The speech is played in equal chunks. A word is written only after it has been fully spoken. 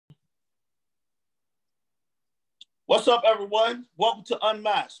What's up, everyone? Welcome to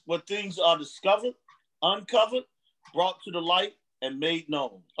Unmasked, where things are discovered, uncovered, brought to the light, and made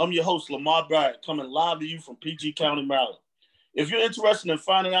known. I'm your host, Lamar Barrett, coming live to you from PG County, Maryland. If you're interested in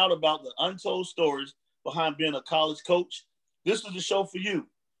finding out about the untold stories behind being a college coach, this is the show for you.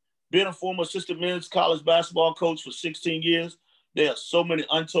 Being a former assistant men's college basketball coach for 16 years, there are so many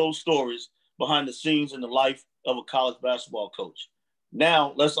untold stories behind the scenes in the life of a college basketball coach.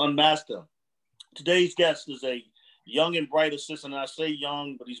 Now, let's unmask them. Today's guest is a young and bright assistant. And I say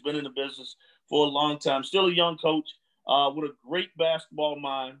young, but he's been in the business for a long time. Still a young coach with a great basketball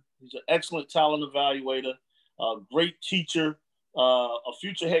mind. He's an excellent talent evaluator, a great teacher, a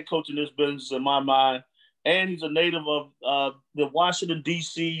future head coach in this business in my mind. And he's a native of the Washington,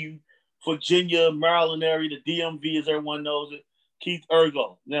 D.C., Virginia, Maryland area, the DMV, as everyone knows it, Keith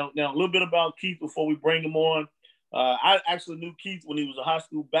Urgo. Now, a little bit about Keith before we bring him on. I actually knew Keith when he was a high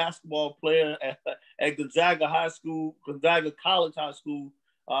school basketball player at Gonzaga College High School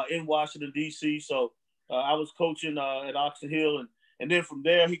in Washington, D.C. So I was coaching at Oxon Hill. And then from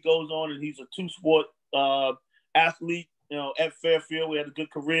there, he goes on and he's a two-sport athlete, at Fairfield. We had a good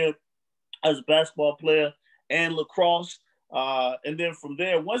career as a basketball player and lacrosse. And then from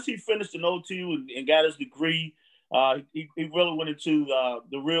there, once he finished an OTU and got his degree, he really went into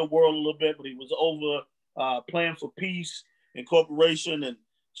the real world a little bit, but he was over playing for peace and corporation and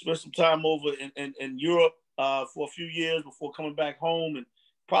spent some time over in Europe for a few years before coming back home and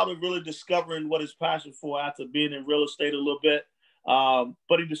probably really discovering what his passion for after being in real estate a little bit.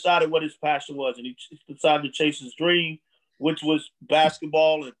 But he decided what his passion was, and he decided to chase his dream, which was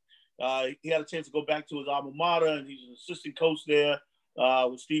basketball. And he had a chance to go back to his alma mater, and he's an assistant coach there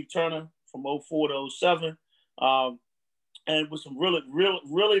with Steve Turner from 04 to 07. And with some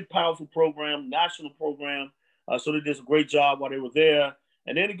really powerful program, national program. So they did a great job while they were there.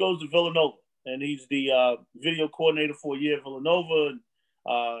 And then he goes to Villanova, and he's the video coordinator for a year at Villanova.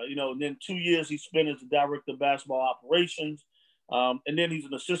 And then 2 years he spent as the director of basketball operations. And then he's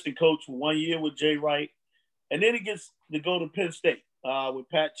an assistant coach for 1 year with Jay Wright. And then he gets to go to Penn State with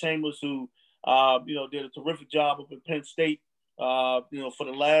Pat Chambers, who, did a terrific job up at Penn State. For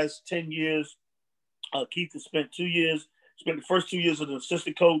the last 10 years, Keith has spent the first 2 years as an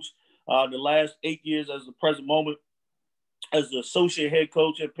assistant coach, the last 8 years as the present moment as the associate head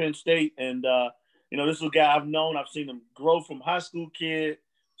coach at Penn State. And, this is a guy I've known. I've seen him grow from high school kid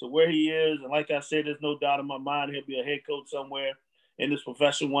to where he is. And like I said, there's no doubt in my mind he'll be a head coach somewhere in this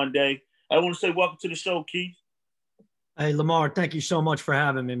profession one day. I want to say welcome to the show, Keith. Hey, Lamar, thank you so much for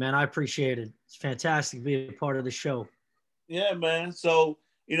having me, man. I appreciate it. It's fantastic to be a part of the show. Yeah, man. So,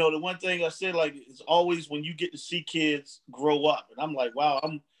 the one thing I said, it's always when you get to see kids grow up. And I'm like, wow,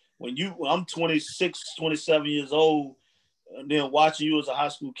 I'm 26, 27 years old, and then watching you as a high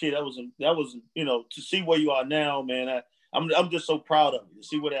school kid, that was to see where you are now, man. I'm just so proud of you to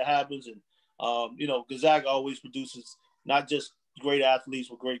see where that happens. And, Gonzaga always produces not just great athletes,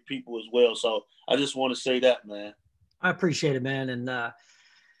 but great people as well. So I just want to say that, man. I appreciate it, man. And,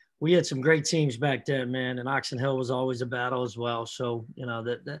 we had some great teams back then, man, and Oxon Hill was always a battle as well. So,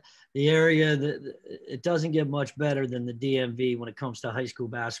 the area, it doesn't get much better than the DMV when it comes to high school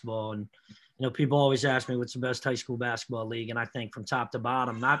basketball. And, people always ask me what's the best high school basketball league. And I think from top to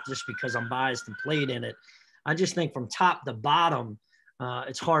bottom, not just because I'm biased and played in it, I just think from top to bottom,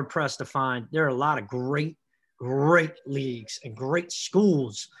 it's hard pressed to find. There are a lot of great leagues and great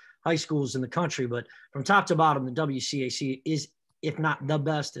schools, high schools in the country. But from top to bottom, the WCAC is, if not the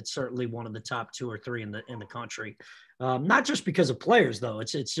best, it's certainly one of the top 2 or 3 in the country. Not just because of players, though.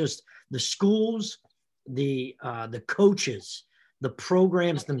 It's just the schools, the coaches, the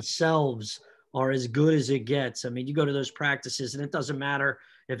programs themselves are as good as it gets. I mean, you go to those practices, and it doesn't matter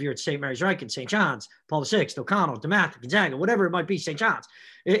if you're at St. Mary's Riken, St. John's, Paul VI, O'Connell, DeMatha, Gonzaga, whatever it might be, St. John's.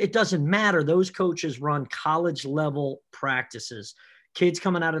 It doesn't matter. Those coaches run college-level practices. Kids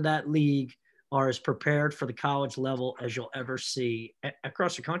coming out of that league are as prepared for the college level as you'll ever see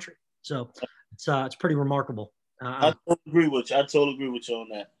across the country. So it's pretty remarkable. I totally agree with you on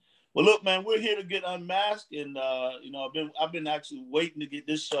that. Well, look, man, we're here to get unmasked, and I've been actually waiting to get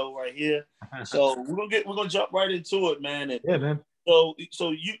this show right here. So we're gonna jump right into it, man. And yeah, man. So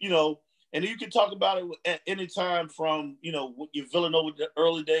and you can talk about it at any time from your Villanova the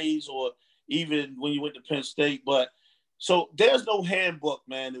early days, or even when you went to Penn State, but. So there's no handbook,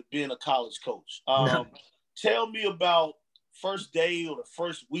 man, of being a college coach. No. Tell me about first day or the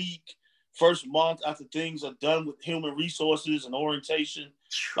first week, first month after things are done with human resources and orientation,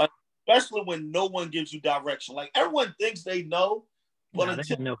 especially when no one gives you direction. Like everyone thinks they know, but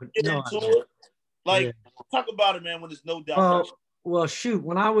until you get into it, talk about it, man, when there's no direction. Well, shoot,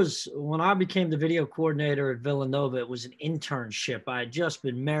 when I became the video coordinator at Villanova, it was an internship. I had just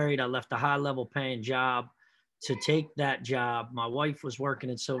been married. I left a high level paying job to take that job. My wife was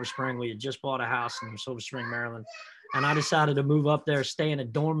working in Silver Spring. We had just bought a house in Silver Spring, Maryland. And I decided to move up there, stay in a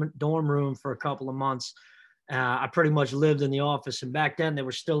dorm room for a couple of months. I pretty much lived in the office. And back then they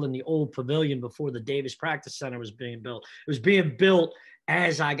were still in the old pavilion before the Davis Practice Center was being built. It was being built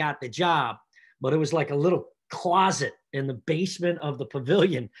as I got the job, but it was like a little closet in the basement of the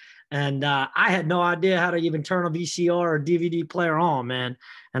pavilion. And I had no idea how to even turn a VCR or DVD player on, man.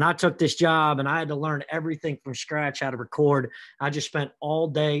 And I took this job and I had to learn everything from scratch, how to record. I just spent all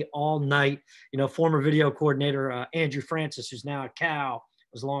day, all night. Former video coordinator Andrew Francis, who's now at Cal,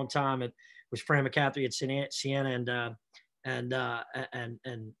 was a long time at was Fran McCaffrey at Siena and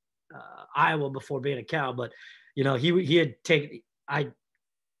Iowa before being at Cal. But he had taken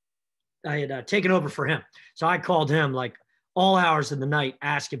I had taken over for him. So I called him like all hours of the night,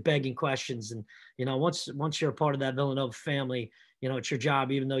 asking, begging questions. And, once you're a part of that Villanova family, it's your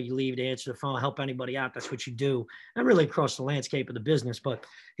job, even though you leave, to answer the phone, help anybody out. That's what you do. And really across the landscape of the business. But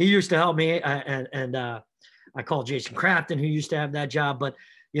he used to help me. And I called Jason Crafton, who used to have that job. But,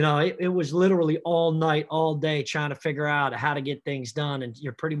 it was literally all night, all day trying to figure out how to get things done. And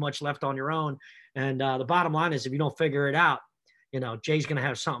you're pretty much left on your own. And the bottom line is, if you don't figure it out, Jay's going to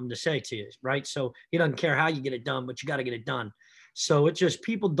have something to say to you, right? So he doesn't care how you get it done, but you got to get it done. So it's just,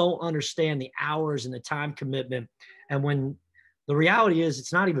 people don't understand the hours and the time commitment. And when the reality is,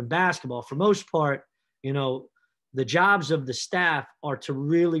 it's not even basketball. For most part, the jobs of the staff are to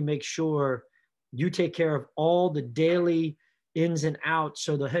really make sure you take care of all the daily ins and outs,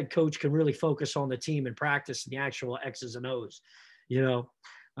 so the head coach can really focus on the team and practice and the actual X's and O's.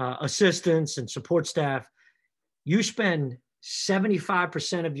 Assistants and support staff, you spend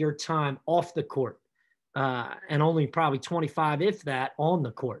 75% of your time off the court, and only probably 25, if that, on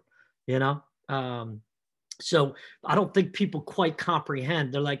the court, so I don't think people quite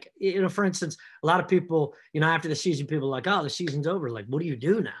comprehend. They're like, for instance, a lot of people, after the season, people are like, oh, the season's over. Like, what do you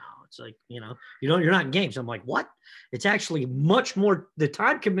do now? It's like, you're not in games. I'm like, what? It's actually much more, the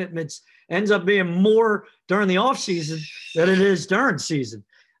time commitments ends up being more during the off season than it is during season.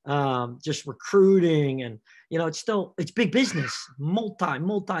 Just recruiting and, it's big business,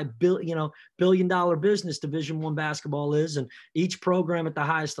 billion-dollar business. Division I basketball is, and each program at the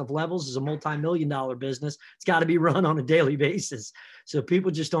highest of levels is a multi-million-dollar business. It's got to be run on a daily basis. So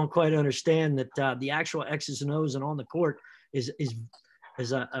people just don't quite understand that the actual X's and O's and on the court is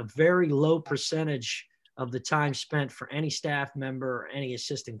a very low percentage of the time spent for any staff member or any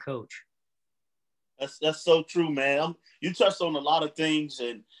assistant coach. That's so true, man. You touched on a lot of things,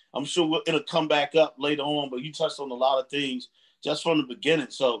 and I'm sure it'll come back up later on, but you touched on a lot of things just from the beginning.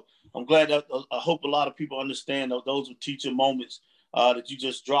 So I'm glad that I hope a lot of people understand those were teaching moments that you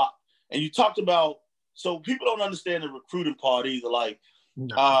just dropped. And you talked about, so people don't understand the recruiting part either. Like,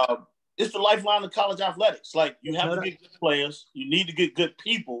 no. It's the lifeline of college athletics. Like, you have to get good players, you need to get good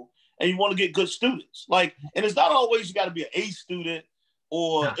people, and you want to get good students. Like, and it's not always you got to be an A student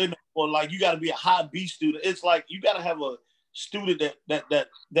or like you got to be a high B student. It's like you got to have a student that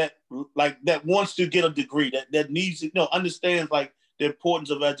wants to get a degree, that needs to understands like the importance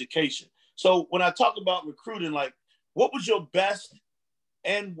of education. So when I talk about recruiting, like, what was your best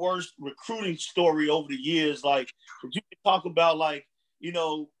and worst recruiting story over the years? Like, if you could talk about, like, you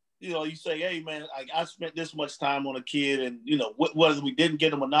say, hey man, I spent this much time on a kid, and whether we didn't get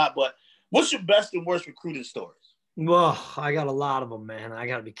them or not. But what's your best and worst recruiting stories? Well, I got a lot of them, man. I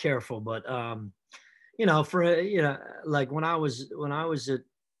got to be careful, but like when I was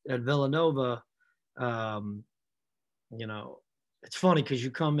at Villanova, it's funny because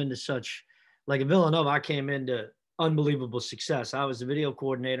you come into such, like at Villanova, I came into unbelievable success. I was the video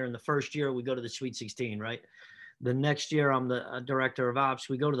coordinator, and the first year we go to the Sweet 16, right? The next year, I'm the director of ops.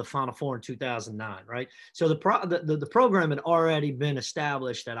 We go to the Final Four in 2009, right? So the program had already been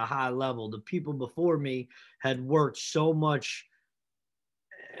established at a high level. The people before me had worked so much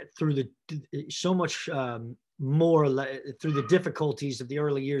more through the difficulties of the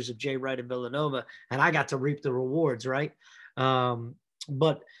early years of Jay Wright at Villanova, and I got to reap the rewards, right?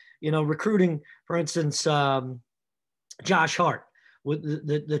 But recruiting, for instance, Josh Hart. With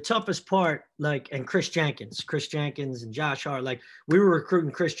the toughest part, like, and Chris Jenkins and Josh Hart, like, we were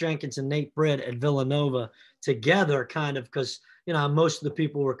recruiting Chris Jenkins and Nate Britt at Villanova together, kind of, because most of the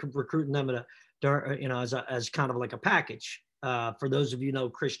people were recruiting them as kind of like a package. For those of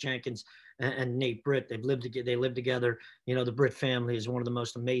Chris Jenkins and Nate Britt, they live together. The Britt family is one of the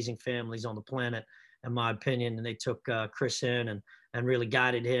most amazing families on the planet, in my opinion. And they took Chris in and really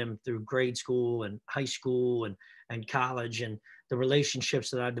guided him through grade school and high school and college, and the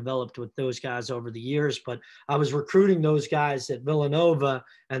relationships that I developed with those guys over the years. But I was recruiting those guys at Villanova.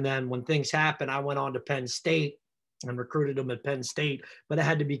 And then when things happened, I went on to Penn State and recruited them at Penn State. But I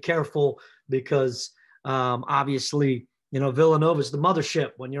had to be careful because obviously, you know, Villanova is the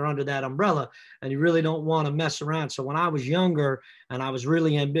mothership when you're under that umbrella, and you really don't want to mess around. So when I was younger and I was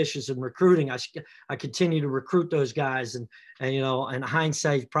really ambitious in recruiting, I continued to recruit those guys. And you know, in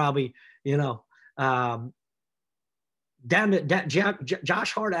hindsight, probably, you know,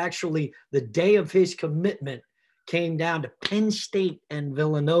 Josh Hart actually, the day of his commitment, came down to Penn State and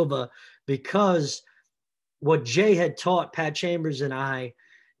Villanova, because what Jay had taught Pat Chambers and I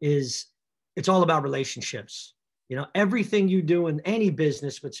is it's all about relationships. You know, everything you do in any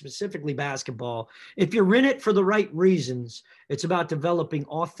business, but specifically basketball, if you're in it for the right reasons, it's about developing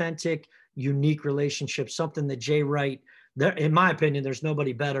authentic, unique relationships, something that Jay Wright, there, in my opinion, there's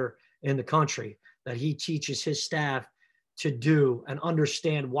nobody better in the country, that he teaches his staff to do and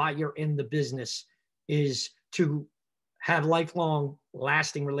understand why you're in the business, is to have lifelong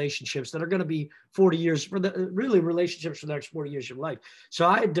lasting relationships that are going to be 40 years for the really relationships for the next 40 years of your life. So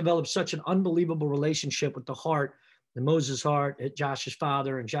I had developed such an unbelievable relationship with the Hart, the Moses Hart, Josh's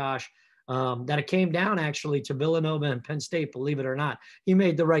father, and Josh, that it came down actually to Villanova and Penn State, believe it or not. He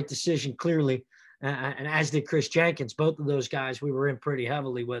made the right decision clearly. And as did Chris Jenkins. Both of those guys we were in pretty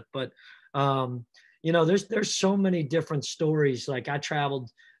heavily with. But, you know, there's so many different stories. Like I traveled,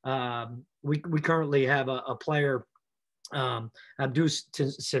 we currently have a player, Abdou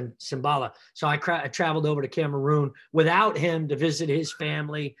Simbala. So I traveled over to Cameroon without him to visit his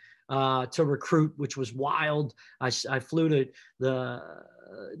family, to recruit, which was wild. I flew to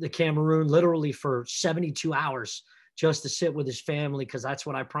the Cameroon literally for 72 hours just to sit with his family, because that's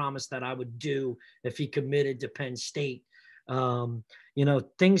what I promised that I would do if he committed to Penn State. You know,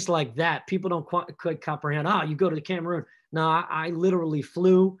 things like that. People don't quite comprehend. You go to the Cameroon. No, I literally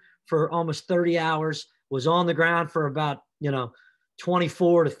flew for almost 30 hours, was on the ground for about, you know,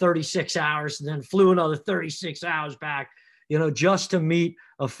 24 to 36 hours, and then flew another 36 hours back, you know, just to meet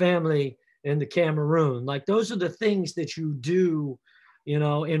a family in the Cameroon. Like, those are the things that you do, you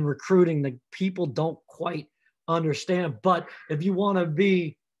know, in recruiting that people don't quite understand. But if you want to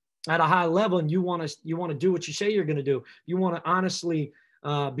be at a high level and you want to do what you say you're going to do, you want to honestly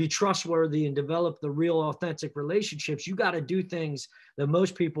be trustworthy and develop the real authentic relationships, you got to do things that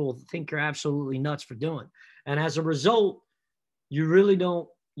most people think you're absolutely nuts for doing. And as a result, you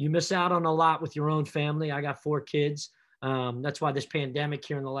miss out on a lot with your own family. I got 4 kids. That's why this pandemic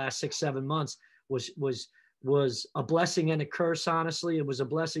here in the last 6-7 months was a blessing and a curse. Honestly, it was a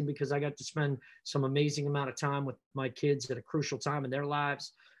blessing because I got to spend some amazing amount of time with my kids at a crucial time in their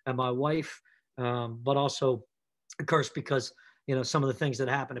lives, and my wife, but also a curse because, you know, some of the things that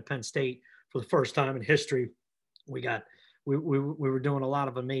happened at Penn State for the first time in history, we were doing a lot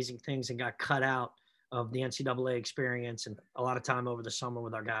of amazing things and got cut out of the NCAA experience and a lot of time over the summer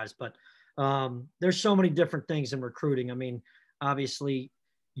with our guys. But there's so many different things in recruiting. I mean, obviously,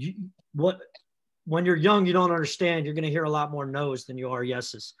 when you're young, you don't understand. You're going to hear a lot more no's than you are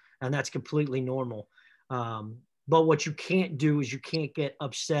yeses, and that's completely normal. But what you can't do is you can't get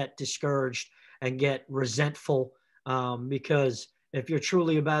upset, discouraged, and get resentful, because if you're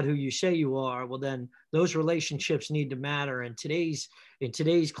truly about who you say you are, well, then those relationships need to matter. And in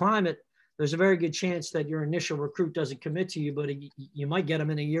today's climate, there's a very good chance that your initial recruit doesn't commit to you, but you might get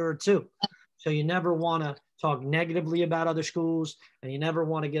them in a year or 2. So you never want to talk negatively about other schools, and you never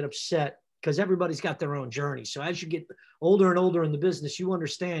want to get upset, because everybody's got their own journey. So as you get older and older in the business, you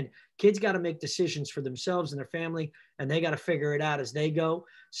understand kids got to make decisions for themselves and their family, and they got to figure it out as they go.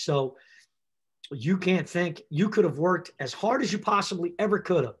 So you can't think you could have worked as hard as you possibly ever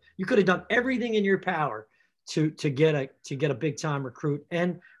could have. You could have done everything in your power to get a big time recruit.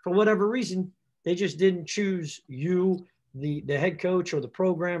 And for whatever reason, they just didn't choose you, the head coach or the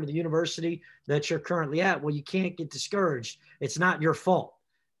program or the university that you're currently at. Well, you can't get discouraged. It's not your fault.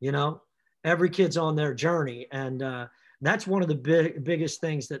 You know, every kid's on their journey. And that's one of the biggest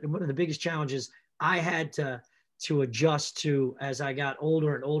things, that one of the biggest challenges I had to adjust to as I got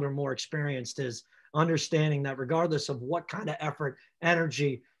older and older, more experienced, is understanding that regardless of what kind of effort,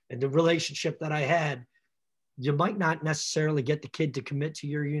 energy, and the relationship that I had, you might not necessarily get the kid to commit to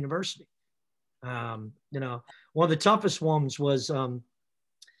your university. You know, one of the toughest ones was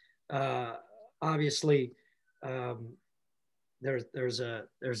obviously there's a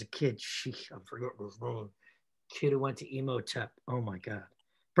kid, I forget his name, kid who went to Emotep. Oh my God.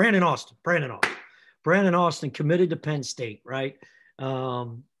 Brandon Austin committed to Penn State, right?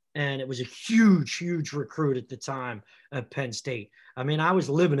 And it was a huge, huge recruit at the time at Penn State. I mean, I was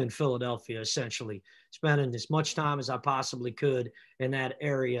living in Philadelphia, essentially, spending as much time as I possibly could in that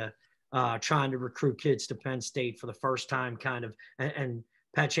area, trying to recruit kids to Penn State for the first time, kind of. And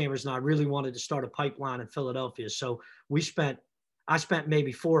Pat Chambers and I really wanted to start a pipeline in Philadelphia. So I spent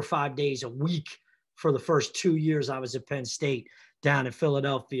maybe 4 or 5 days a week for the first 2 years I was at Penn State down in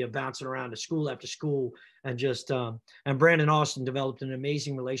Philadelphia, bouncing around to school after school, and just and Brandon Austin developed an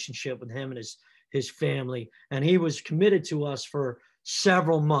amazing relationship with him and his family, and he was committed to us for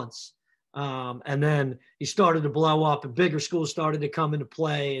several months. And then he started to blow up, and bigger schools started to come into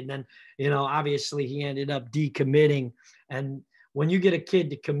play, and then obviously he ended up decommitting. And when you get a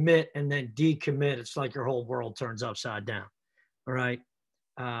kid to commit and then decommit, it's like your whole world turns upside down. All right.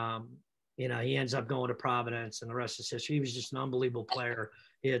 He ends up going to Providence, and the rest is history. He was just an unbelievable player.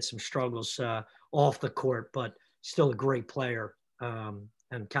 He had some struggles off the court, but still a great player, and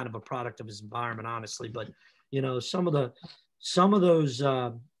kind of a product of his environment, honestly. But some of those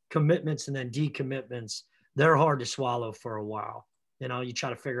commitments and then decommitments, they're hard to swallow for a while. You try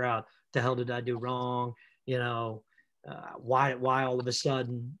to figure out, the hell did I do wrong? Why all of a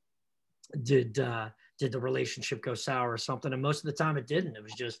sudden did the relationship go sour or something? And most of the time it didn't.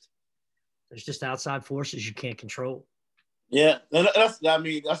 There's just outside forces you can't control. Yeah, that's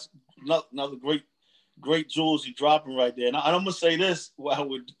another great jewels you're dropping right there. And I'm gonna say this while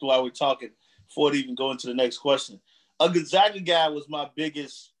we're talking, before to even go into the next question. A Gonzaga guy was my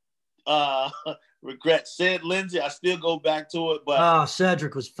biggest regret. Said Lindsay, I still go back to it, but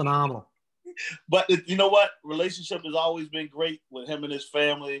Cedric was phenomenal. But you know what? Relationship has always been great with him and his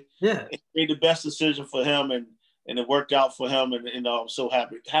family. Yeah, it made the best decision for him, and it worked out for him. And I'm so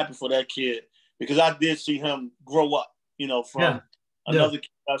happy for that kid, because I did see him grow up. From another kid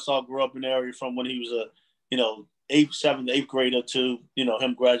I saw grow up in the area from when he was a 7th, 8th grader to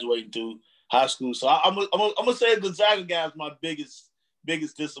him graduating to high school. So I'm gonna say Gonzaga guy is my biggest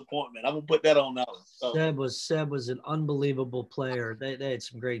disappointment. I'm gonna put that on that one. So. Seb was an unbelievable player. They had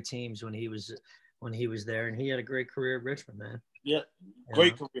some great teams when he was there, and he had a great career at Richmond, man. Yeah,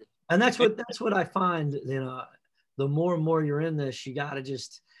 great career. And that's what I find. The more and more you're in this, you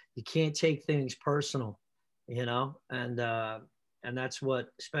can't take things personal, and that's what,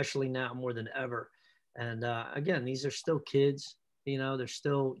 especially now more than ever. And again, these are still kids. They're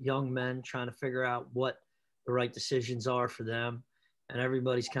still young men trying to figure out what the right decisions are for them. And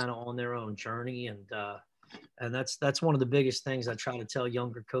everybody's kind of on their own journey. And that's one of the biggest things I try to tell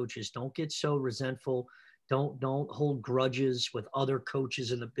younger coaches. Don't get so resentful. Don't hold grudges with other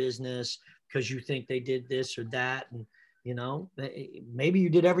coaches in the business because you think they did this or that. And, maybe you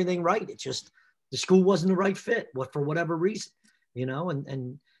did everything right. It's just the school wasn't the right fit, for whatever reason,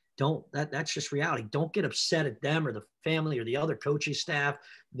 and that's just reality. Don't get upset at them or the family or the other coaching staff.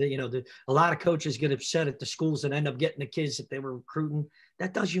 A lot of coaches get upset at the schools and end up getting the kids that they were recruiting.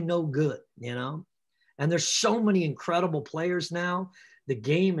 That does you no good, And there's so many incredible players now. The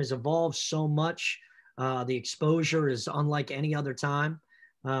game has evolved so much. The exposure is unlike any other time.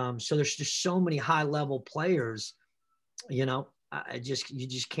 So there's just so many high level players, you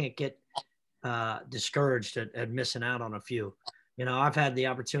just can't get discouraged at missing out on a few. I've had the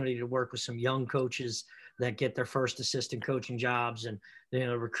opportunity to work with some young coaches that get their first assistant coaching jobs, and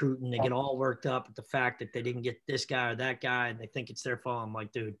recruit, and they get all worked up at the fact that they didn't get this guy or that guy, and they think it's their fault. I'm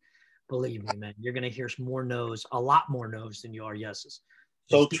like, dude, believe me, man, you're going to hear more no's, a lot more no's than you are yeses.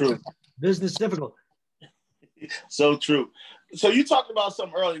 So true. Business difficult. So true. So you talked about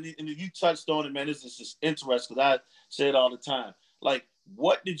something earlier, and you touched on it, man. This is just interesting, because I say it all the time. Like,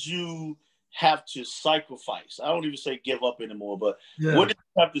 what did you have to sacrifice? I don't even say give up anymore, but what did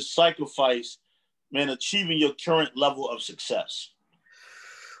you have to sacrifice, man, achieving your current level of success?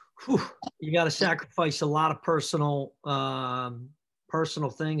 You got to sacrifice a lot of personal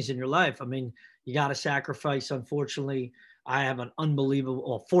things in your life. I mean, you got to sacrifice. Unfortunately,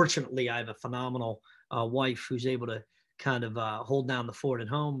 fortunately, I have a phenomenal wife who's able to kind of hold down the fort at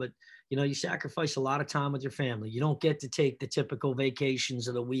home. But, you sacrifice a lot of time with your family. You don't get to take the typical vacations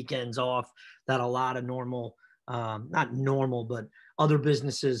or the weekends off that a lot of not normal, but other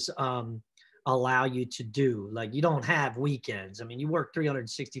businesses allow you to do. Like, you don't have weekends. I mean, you work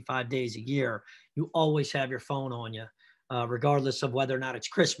 365 days a year. You always have your phone on you, regardless of whether or not it's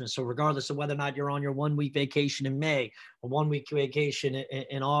Christmas, or regardless of whether or not you're on your 1 week vacation in May or 1 week vacation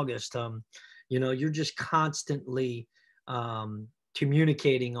in August. You're just constantly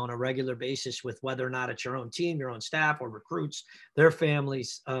communicating on a regular basis with whether or not it's your own team, your own staff, or recruits, their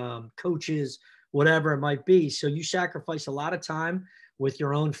families, coaches, whatever it might be. So you sacrifice a lot of time with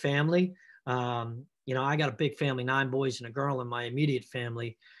your own family. I got a big family, 9 boys and a girl in my immediate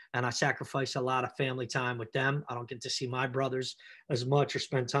family. and I sacrifice a lot of family time with them. I don't get to see my brothers as much or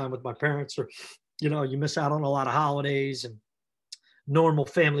spend time with my parents, or, you miss out on a lot of holidays and normal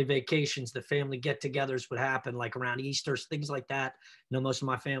family vacations. The family get-togethers would happen like around Easter, things like that. Most of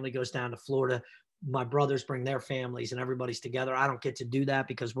my family goes down to Florida. My brothers bring their families and everybody's together. I don't get to do that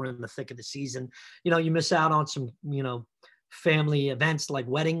because we're in the thick of the season. You miss out on some, family events like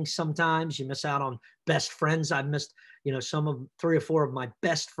weddings. Sometimes you miss out on best friends. I've missed, some of 3 or 4 of my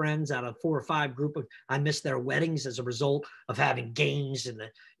best friends out of 4 or 5 group of, I missed their weddings as a result of having games and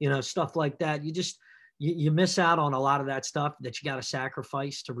stuff like that. You miss out on a lot of that stuff that you got to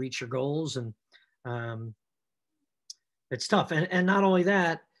sacrifice to reach your goals. And it's tough. And not only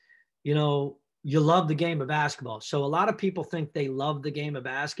that, you love the game of basketball. So a lot of people think they love the game of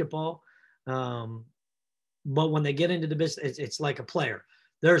basketball. But when they get into the business, it's like a player.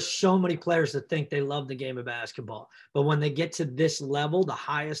 There's so many players that think they love the game of basketball. But when they get to this level, the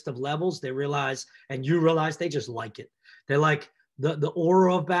highest of levels, they realize, and you realize, they just like it. They like the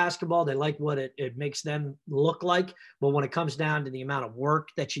aura of basketball. They like what it makes them look like. But when it comes down to the amount of work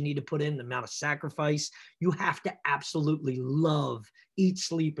that you need to put in, the amount of sacrifice, you have to absolutely love, eat,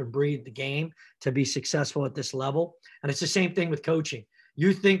 sleep, and breathe the game to be successful at this level. And it's the same thing with coaching.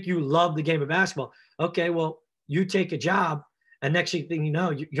 You think you love the game of basketball. Okay, well, you take a job, and next thing you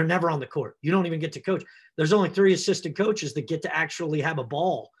know, you're never on the court. You don't even get to coach. There's only 3 assistant coaches that get to actually have a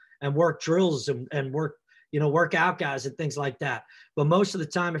ball and work drills and work, work out guys and things like that. But most of the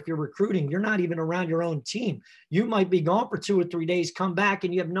time, if you're recruiting, you're not even around your own team. You might be gone for 2 or 3 days, come back,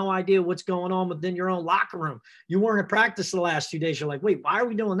 and you have no idea what's going on within your own locker room. You weren't at practice the last 2 days. You're like, wait, why are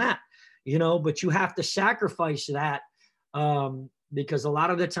we doing that? But you have to sacrifice that. Because a lot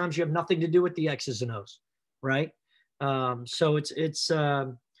of the times you have nothing to do with the X's and O's, right? So it's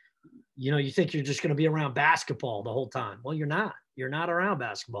you think you're just going to be around basketball the whole time. Well, you're not. You're not around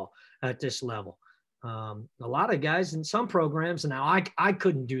basketball at this level. A lot of guys in some programs, and now I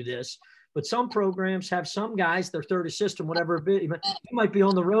couldn't do this, but some programs have some guys, their third assistant, whatever, he might be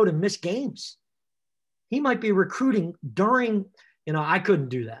on the road and miss games. He might be recruiting during, I couldn't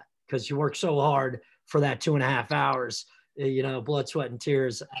do that because you work so hard for that 2.5 hours. Blood, sweat, and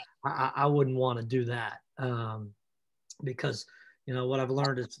tears. I wouldn't want to do that because, what I've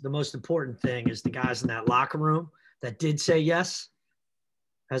learned is the most important thing is the guys in that locker room that did say yes,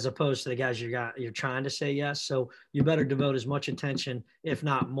 as opposed to the guys you're trying to say yes. So you better devote as much attention, if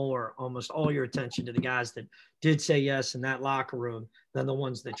not more, almost all your attention to the guys that did say yes in that locker room than the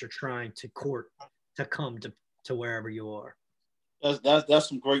ones that you're trying to court to come to wherever you are. That's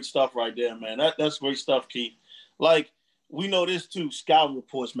some great stuff right there, man. That's great stuff, Keith. Like, we know this too, scouting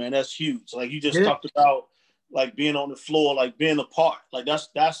reports, man. That's huge. Like you just talked about, like being on the floor, like being a part. Like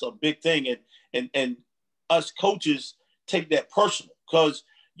that's a big thing. And us coaches take that personal because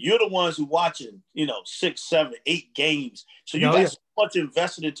you're the ones who watching, 6, 7, 8 games. So you got so much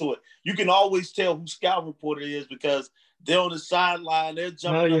invested into it. You can always tell who scout reporter is because they're on the sideline, they're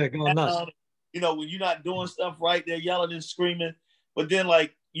jumping up going nuts. When you're not doing stuff right, they're yelling and screaming. But then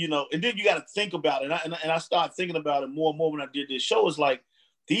and then you got to think about it. And I started thinking about it more and more when I did this show. It's like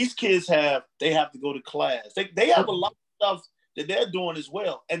these kids have to go to class. They have a lot of stuff that they're doing as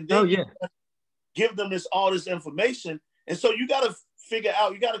well. And then give them all this information. And so you got to figure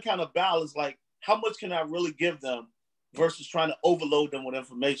out, you got to kind of balance, like, how much can I really give them versus trying to overload them with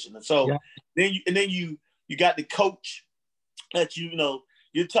information. And so then you got the coach that,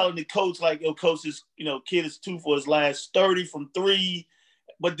 you're telling the coach, like, yo, coach, this, kid is 2 for his last 30 from 3.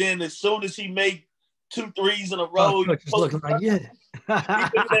 But then as soon as he make 2 threes in a row, looking like, he looking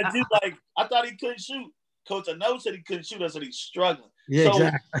at you like, I thought he couldn't shoot. Coach, I know said he couldn't shoot. I said he's struggling. Yeah, so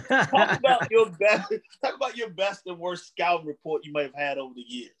exactly. talk about your best and worst scouting report you may have had over the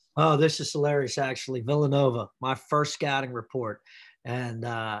years. Oh, this is hilarious, actually. Villanova, my first scouting report. And,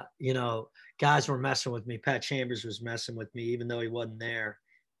 guys were messing with me. Pat Chambers was messing with me, even though he wasn't there,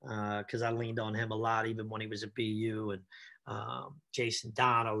 because I leaned on him a lot, even when he was at BU. And Jason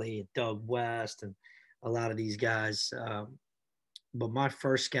Donnelly and Doug West and a lot of these guys. But my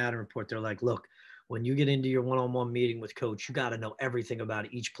first scouting report, they're like, look, when you get into your one-on-one meeting with coach, you got to know everything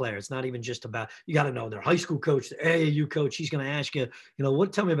about each player. It's not even just about, you got to know their high school coach, their AAU coach. He's going to ask you,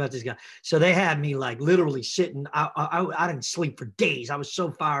 tell me about this guy. So they had me like literally sitting. I didn't sleep for days. I was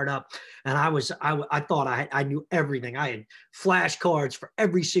so fired up. And I thought I knew everything. I had flashcards for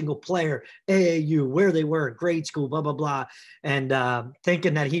every single player, AAU, where they were in grade school, blah, blah, blah. And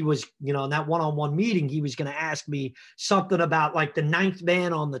thinking that he was, in that one-on-one meeting, he was going to ask me something about like the 9th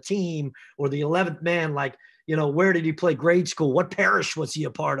man on the team or the 11th man, like, where did he play grade school? What parish was he a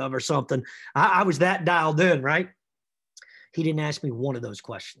part of or something? I was that dialed in, right? He didn't ask me one of those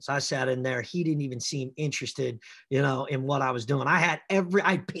questions. I sat in there. He didn't even seem interested, you know, in what I was doing. I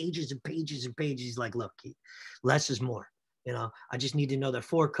had pages and pages and pages. He's like, look, Keith, less is more. You know, I just need to know their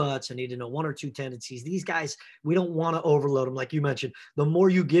four cuts. I need to know one or two tendencies. These guys, we don't want to overload them. Like you mentioned, the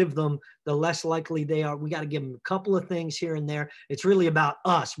more you give them, the less likely they are. We got to give them a couple of things here and there. It's really about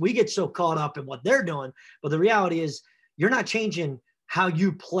us. We get so caught up in what they're doing. But the reality is you're not changing how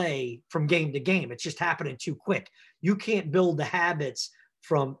you play from game to game. It's just happening too quick. You can't build the habits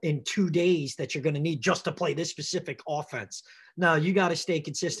from in 2 days that you're going to need just to play this specific offense. No, you got to stay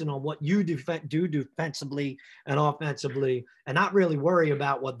consistent on what you do defensively and offensively, and not really worry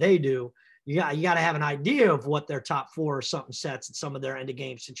about what they do. You got to have an idea of what their top four or something sets in some of their end of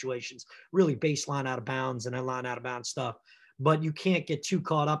game situations, really baseline out of bounds and then line out of bounds stuff. But you can't get too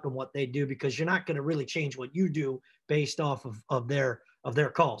caught up in what they do, because you're not going to really change what you do based off of their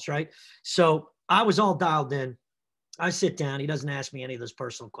calls, right? So I was all dialed in. I sit down. He doesn't ask me any of those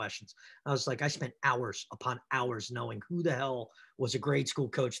personal questions. I was like, I spent hours upon hours knowing who the hell was a grade school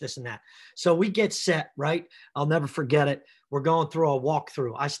coach, this and that. So we get set, right? I'll never forget it. We're going through a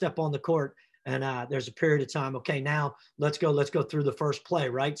walkthrough. I step on the court, and there's a period of time. Okay, now let's go through the first play,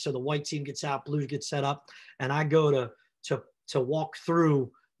 right? So the white team gets out, blue gets set up, and I go to walk through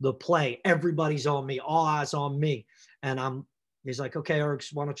the play. Everybody's on me, all eyes on me. And he's like, okay,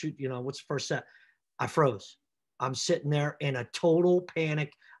 Urgs, why don't you, what's the first set? I froze. I'm sitting there in a total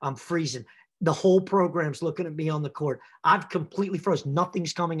panic. I'm freezing. The whole program's looking at me on the court. I've completely frozen.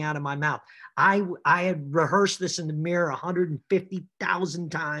 Nothing's coming out of my mouth. I had rehearsed this in the mirror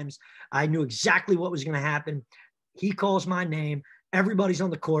 150,000 times. I knew exactly what was going to happen. He calls my name. Everybody's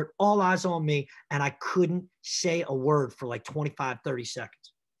on the court, all eyes on me, and I couldn't say a word for like 25, 30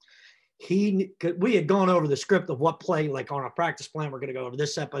 seconds. We had gone over the script of what play, like on our practice plan, we're going to go over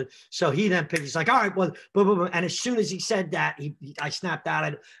this episode. So he then picked, he's like, all right, well, boom, boom, boom. And as soon as he said that, I snapped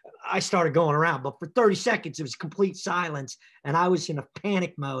out. I started going around, but for 30 seconds, it was complete silence. And I was in a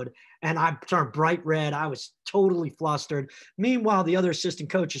panic mode, and I turned bright red. I was totally flustered. Meanwhile, the other assistant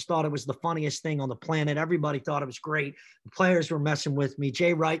coaches thought it was the funniest thing on the planet. Everybody thought it was great. The players were messing with me.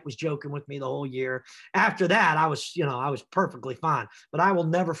 Jay Wright was joking with me the whole year. After that, I was perfectly fine. But I will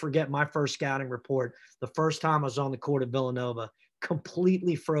never forget my first scouting report. The first time I was on the court at Villanova,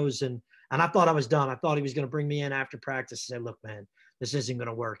 completely frozen. And I thought I was done. I thought he was going to bring me in after practice and say, look, man, this isn't going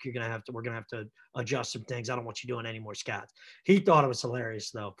to work. We're going to have to adjust some things. I don't want you doing any more scouts. He thought it was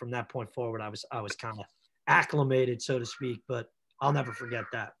hilarious, though. From that point forward, I was kind of acclimated, so to speak, but I'll never forget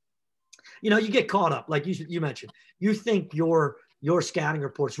that. You get caught up, like you mentioned. You think your scouting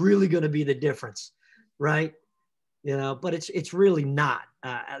report's really going to be the difference, right? But it's really not.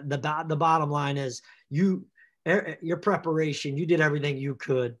 The bottom line is your preparation, you did everything you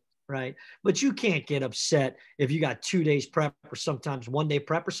could, right? But you can't get upset if you got 2 days prep, or sometimes 1 day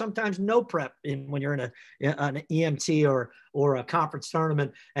prep, or sometimes no prep when you're in an EMT or a conference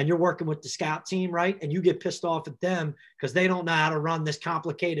tournament, and you're working with the scout team, right? And you get pissed off at them because they don't know how to run this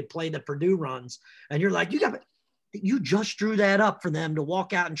complicated play that Purdue runs. And you're like, you just drew that up for them to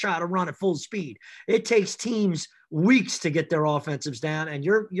walk out and try to run at full speed. It takes teams weeks to get their offensives down, and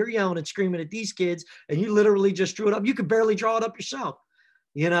you're yelling and screaming at these kids, and you literally just drew it up. You could barely draw it up yourself.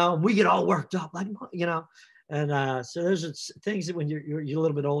 We get all worked up, like, and so there's things that when you're a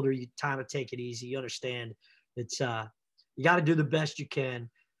little bit older, you kind of take it easy. You understand it's you got to do the best you can,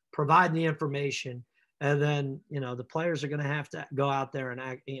 provide the information, and then the players are going to have to go out there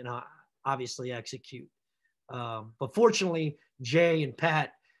and obviously execute. But fortunately, Jay and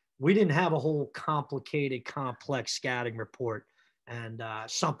Pat, we didn't have a whole complicated, complex scouting report, and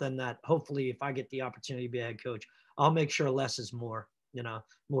something that hopefully, if I get the opportunity to be a head coach, I'll make sure less is more.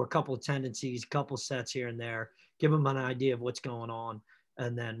 More, a couple of tendencies, a couple of sets here and there, give them an idea of what's going on,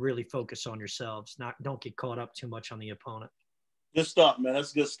 and then really focus on yourselves. Don't get caught up too much on the opponent. Good stuff, man.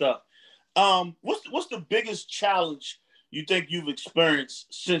 That's good stuff. What's the biggest challenge you think you've experienced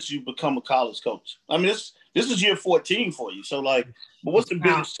since you become a college coach? I mean, this is year 14 for you. So but what's the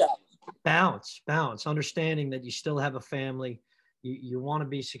biggest challenge? Balance, understanding that you still have a family. You want to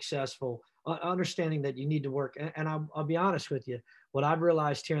be successful, understanding that you need to work. And I'll be honest with you. What I've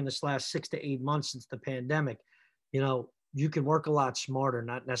realized here in this last 6 to 8 months since the pandemic, you can work a lot smarter,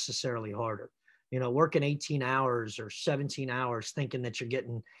 not necessarily harder. Working 18 hours or 17 hours thinking that you're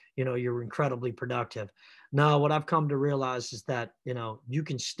getting, you're incredibly productive. No, what I've come to realize is that, you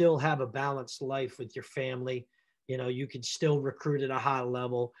can still have a balanced life with your family. You can still recruit at a high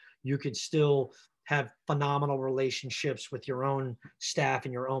level. You can still have phenomenal relationships with your own staff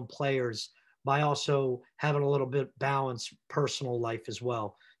and your own players by also having a little bit balanced personal life as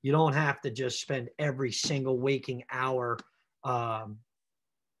well. You don't have to just spend every single waking hour um,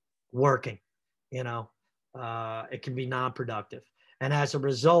 working, you know, it can be non-productive. And as a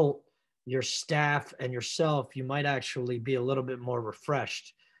result, your staff and yourself, you might actually be a little bit more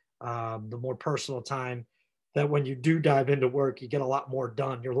refreshed. The more personal time that when you do dive into work, you get a lot more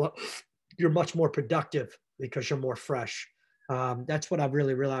done. You're much more productive because you're more fresh. That's what I've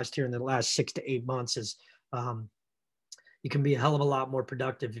really realized here in the last 6 to 8 months is you can be a hell of a lot more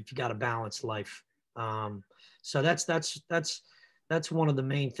productive if you got a balanced life. So that's one of the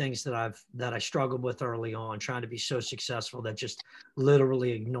main things that I struggled with early on, trying to be so successful that just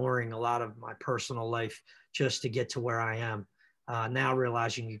literally ignoring a lot of my personal life just to get to where I am. Now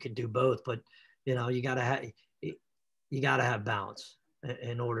realizing you can do both, but you know, you gotta have balance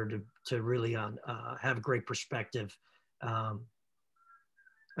in order to really have a great perspective. And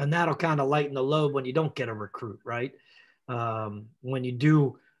that'll kind of lighten the load when you don't get a recruit, right? When you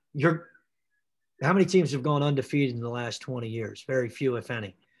do, how many teams have gone undefeated in the last 20 years? Very few, if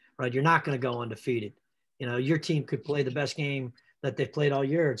any, right? You're not going to go undefeated. You know, your team could play the best game that they've played all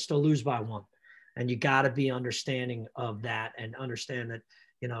year and still lose by 1. And you got to be understanding of that and understand that,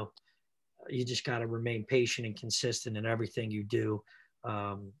 you know, you just got to remain patient and consistent in everything you do.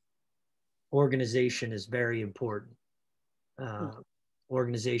 Organization is very important.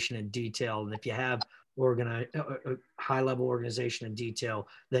 Organization and detail. And if you have high-level organization and detail,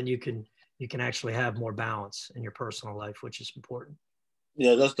 then you can actually have more balance in your personal life, which is important.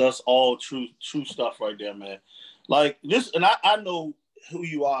 Yeah, that's all true stuff right there, man. Like this, and I know who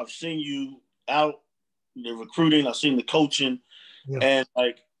you are. I've seen you out the recruiting. I've seen the coaching, yeah. And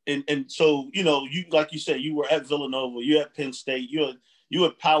like, and so you know, you like you said, you were at Villanova, you at Penn State, you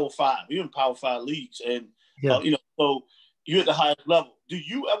at Power 5, you're in Power 5 leagues, and yeah. You know, so you're at the highest level. Do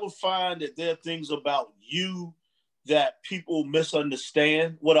you ever find that there are things about you that people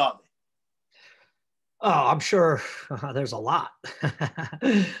misunderstand? What are they? Oh, I'm sure there's a lot.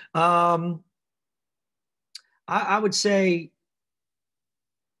 I would say,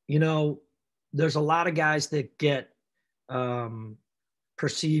 you know, there's a lot of guys that get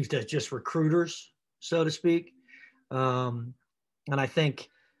perceived as just recruiters, so to speak. And I think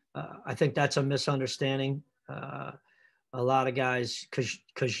that's a misunderstanding. A lot of guys,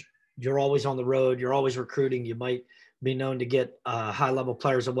 because you're always on the road, you're always recruiting, you might be known to get high-level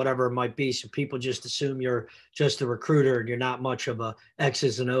players or whatever it might be. So people just assume you're just a recruiter and you're not much of a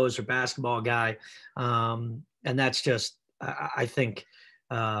X's and O's or basketball guy. And that's just, I think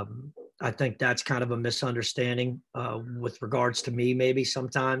that's kind of a misunderstanding with regards to me, maybe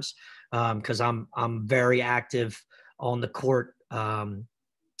sometimes, because I'm very active on the court.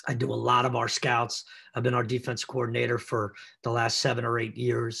 I do a lot of our scouts. I've been our defense coordinator for the last 7 or 8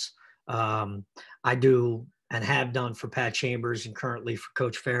 years. I do and have done for Pat Chambers and currently for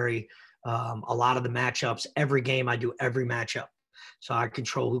Coach Ferry a lot of the matchups. Every game I do every matchup. So I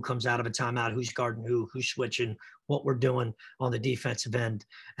control who comes out of a timeout, who's guarding who's switching, what we're doing on the defensive end.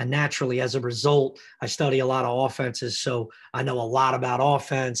 And naturally, as a result, I study a lot of offenses. So I know a lot about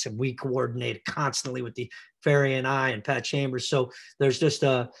offense, and we coordinate constantly with the Ferry and I and Pat Chambers. So there's just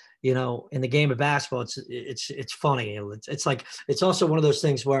you know, in the game of basketball, it's funny. It's like, it's also one of those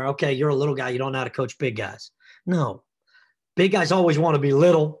things where, okay, you're a little guy, you don't know how to coach big guys. No, big guys always want to be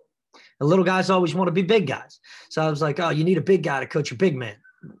little. The little guys always want to be big guys. So I was like, oh, you need a big guy to coach a big man.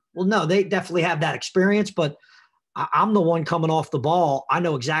 Well, no, they definitely have that experience, but I'm the one coming off the ball. I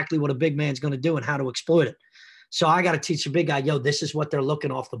know exactly what a big man's going to do and how to exploit it. So I got to teach a big guy, yo, this is what they're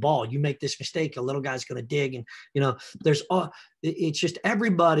looking off the ball. You make this mistake, a little guy's going to dig. And, you know, it's just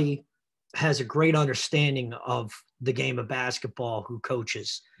everybody has a great understanding of the game of basketball who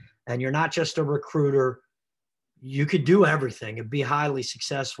coaches. And you're not just a recruiter. You could do everything and be highly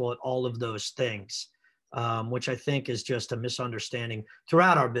successful at all of those things, which I think is just a misunderstanding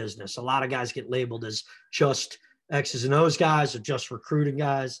throughout our business. A lot of guys get labeled as just X's and O's guys or just recruiting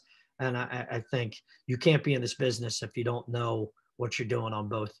guys. And I think you can't be in this business if you don't know what you're doing on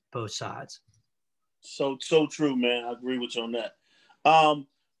both sides. So true, man. I agree with you on that.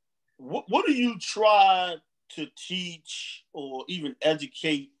 What do you try to teach or even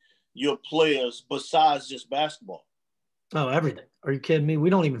educate your players besides just basketball? Oh, everything. Are you kidding me? We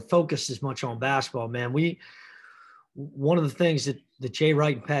don't even focus as much on basketball, man. One of the things that Jay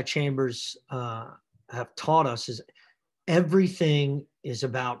Wright and Pat Chambers have taught us is everything is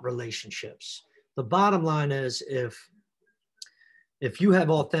about relationships. The bottom line is if you have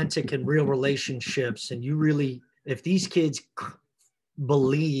authentic and real relationships and if these kids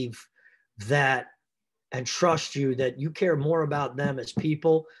believe that and trust you, that you care more about them as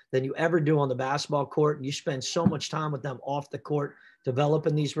people than you ever do on the basketball court, and you spend so much time with them off the court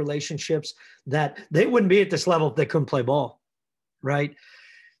developing these relationships, that they wouldn't be at this level if they couldn't play ball. right?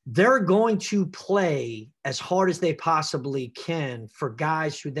 They're going to play as hard as they possibly can for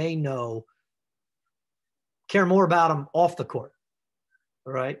guys who they know care more about them off the court.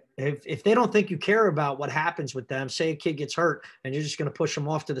 All right. If they don't think you care about what happens with them, say a kid gets hurt and you're just going to push them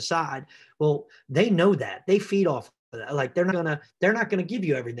off to the side. Well, they know that. They feed off of that. Like they're not gonna give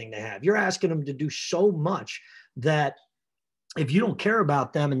you everything they have. You're asking them to do so much that if you don't care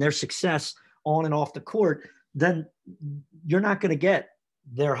about them and their success on and off the court, then you're not going to get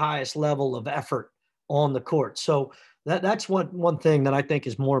their highest level of effort on the court. So that's one thing that I think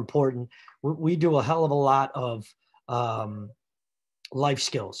is more important. We do a hell of a lot of life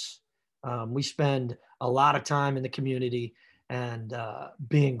skills. We spend a lot of time in the community and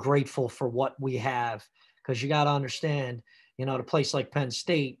being grateful for what we have, because you got to understand, at a place like Penn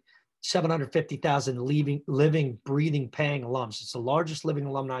State, 750,000 living, breathing, paying alums. It's the largest living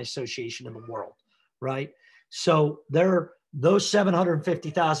alumni association in the world, right? So those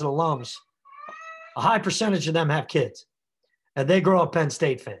 750,000 alums, a high percentage of them have kids, and they grow up Penn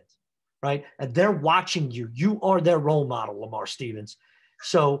State fans, right? And they're watching you. You are their role model, Lamar Stevens.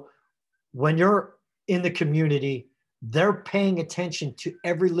 So when you're in the community, they're paying attention to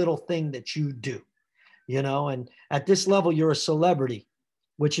every little thing that you do, and at this level, you're a celebrity,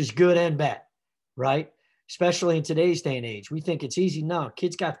 which is good and bad, right? Especially in today's day and age. We think it's easy. No,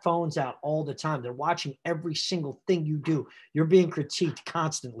 kids got phones out all the time. They're watching every single thing you do. You're being critiqued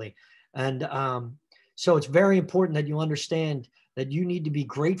constantly. And so it's very important that you understand that you need to be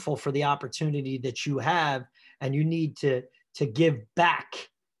grateful for the opportunity that you have, and you need to give back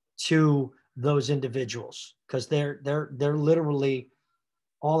to those individuals, because they're literally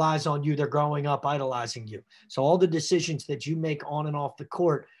all eyes on you. They're growing up idolizing you. So all the decisions that you make on and off the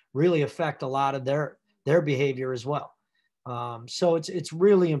court really affect a lot of their behavior as well. So it's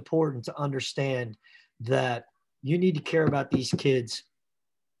really important to understand that you need to care about these kids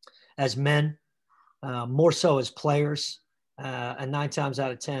as men, more so as players. And 9 times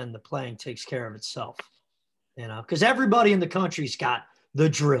out of 10, the playing takes care of itself, because everybody in the country's got the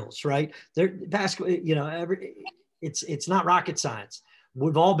drills, right? They're basketball, it's not rocket science.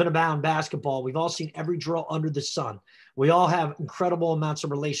 We've all been around basketball. We've all seen every drill under the sun. We all have incredible amounts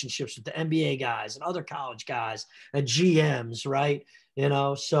of relationships with the NBA guys and other college guys and GMs, right?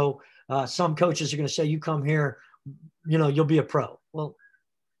 So some coaches are going to say, you come here, you'll be a pro. Well,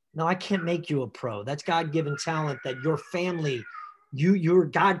 no, I can't make you a pro. That's God-given talent that your family, your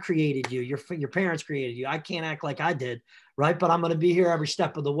God created you, your parents created you. I can't act like I did, right? But I'm going to be here every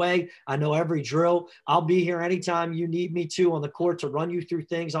step of the way. I know every drill. I'll be here anytime you need me to on the court to run you through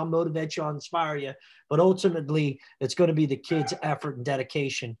things. I'll motivate you, I'll inspire you. But ultimately, it's going to be the kids' effort and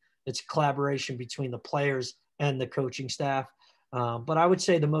dedication. It's a collaboration between the players and the coaching staff. But I would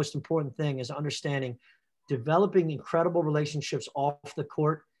say the most important thing is understanding developing incredible relationships off the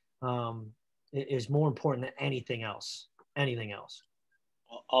court is more important than anything else.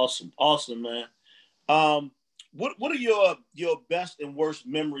 Awesome, man. What are your best and worst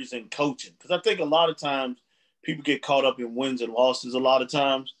memories in coaching? Because I think a lot of times people get caught up in wins and losses a lot of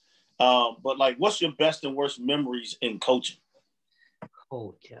times. But like, what's your best and worst memories in coaching?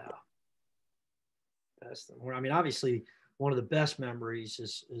 Holy cow. Obviously one of the best memories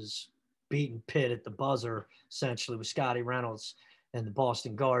is beating Pitt at the buzzer, essentially, with Scotty Reynolds and the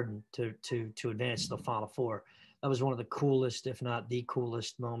Boston Garden to advance to the Final Four. That was one of the coolest, if not the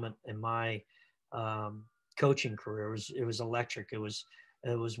coolest moment in my coaching career. It was electric. It was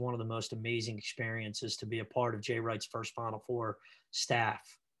one of the most amazing experiences to be a part of Jay Wright's first Final Four staff.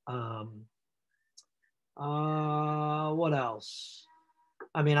 What else?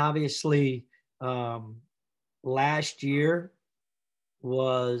 Obviously, last year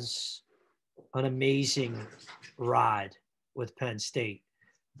was an amazing ride with Penn State.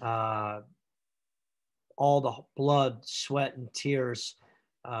 All the blood, sweat, and tears,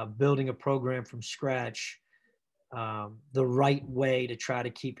 building a program from scratch, the right way to try to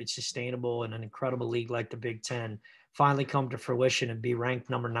keep it sustainable in an incredible league like the Big Ten, finally come to fruition and be ranked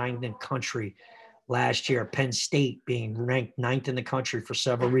number 9 in the country last year. Penn State being ranked 9th in the country for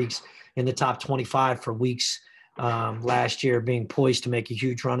several weeks, in the top 25 for weeks last year, being poised to make a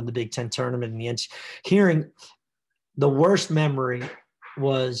huge run in the Big Ten tournament. And hearing the worst memory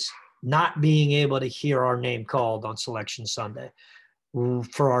was not being able to hear our name called on Selection Sunday.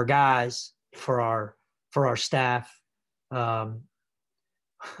 For our guys, for our staff,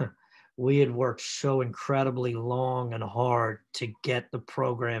 we had worked so incredibly long and hard to get the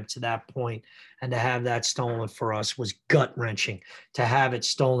program to that point, and to have that stolen for us was gut-wrenching. To have it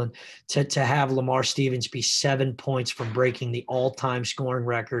stolen, to have Lamar Stevens be 7 points from breaking the all-time scoring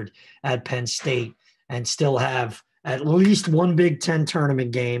record at Penn State, and still have at least one Big Ten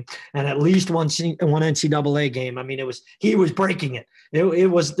tournament game and at least one NCAA game. I mean, he was breaking it. There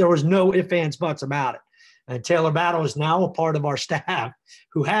was no ifs, ands, buts about it. And Taylor Battle is now a part of our staff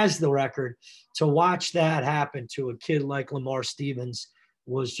who has the record. To watch that happen to a kid like Lamar Stevens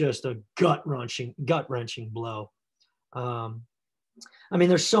was just a gut-wrenching blow. I mean,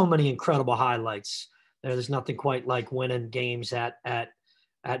 there's so many incredible highlights. There's nothing quite like winning games at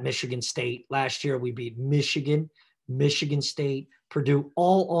Michigan State. Last year, we beat Michigan State, Purdue,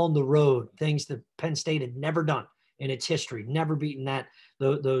 all on the road, things that Penn State had never done in its history, never beaten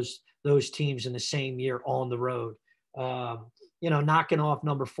those teams in the same year on the road. Knocking off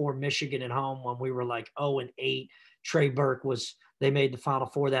number 4 Michigan at home when we were like 0-8. Trey Burke they made the Final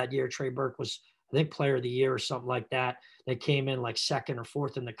Four that year. Trey Burke was, I think, player of the year or something like that. They came in like 2nd or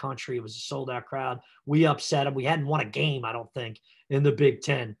 4th in the country. It was a sold-out crowd. We upset them. We hadn't won a game, I don't think, in the Big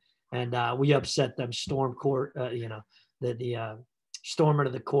Ten. And we upset them, storm court, the storming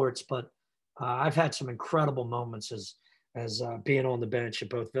of the courts. But I've had some incredible moments as being on the bench at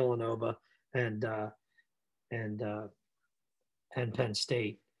both Villanova and Penn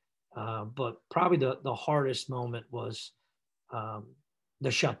State. But probably the hardest moment was the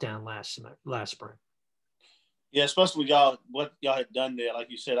shutdown last spring. Yeah, especially what y'all had done there. Like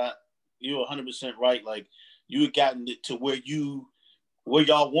you said, you were 100% right. Like you had gotten it to where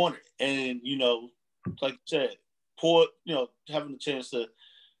y'all wanted, and like you said, having the chance to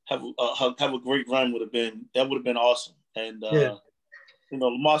have a great run would have been awesome. And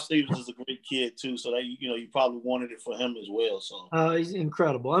Lamar Stevens is a great kid too, so that you probably wanted it for him as well. So he's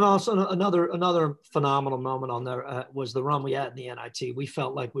incredible, and also another phenomenal moment on there was the run we had in the NIT. We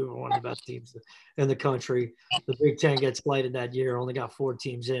felt like we were one of the best teams in the country. The Big Ten gets slated that year, only got 4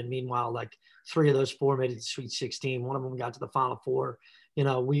 teams in. Meanwhile, like 3 of those 4 made it to Sweet 16. One of them got to the Final Four.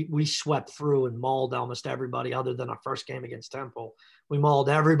 We swept through and mauled almost everybody other than our first game against Temple. We mauled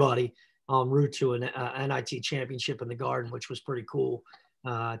everybody en route to an NIT championship in the Garden, which was pretty cool.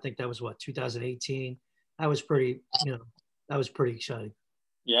 I think that was 2018. That was pretty exciting.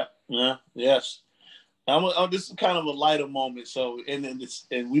 Yeah. Yes. This is kind of a lighter moment. So, I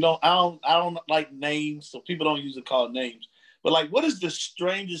don't like names, so people don't usually call names. But like, what is the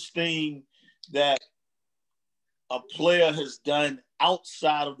strangest thing that a player has done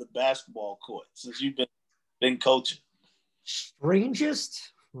outside of the basketball court since you've been coaching?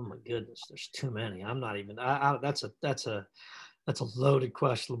 Strangest? Oh my goodness, there's too many. I'm not even. That's a loaded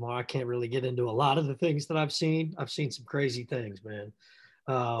question, Lamar. I can't really get into a lot of the things that I've seen. I've seen some crazy things, man.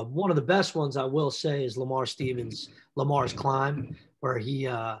 One of the best ones I will say is Lamar's climb, where he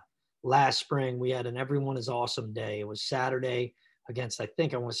last spring we had an Everyone is Awesome day. It was Saturday against, I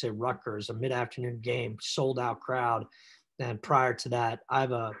want to say Rutgers, a mid-afternoon game, sold out crowd. And prior to that, I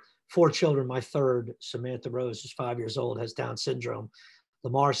have 4 children. My third, Samantha Rose, is 5 years old, has Down syndrome.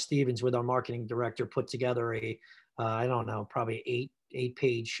 Lamar Stevens, with our marketing director, put together probably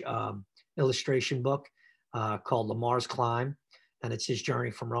 8-page illustration book called Lamar's Climb. And it's his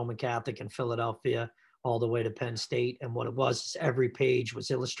journey from Roman Catholic in Philadelphia all the way to Penn State. And what it was is every page was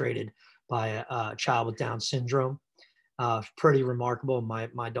illustrated by a child with Down syndrome. Pretty remarkable.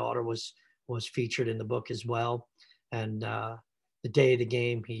 My daughter was featured in the book as well. And the day of the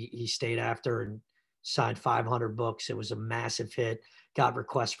game, he stayed after and signed 500 books. It was a massive hit. Got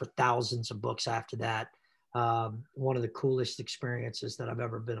requests for thousands of books after that. One of the coolest experiences that I've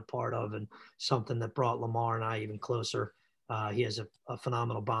ever been a part of, and something that brought Lamar and I even closer. He has a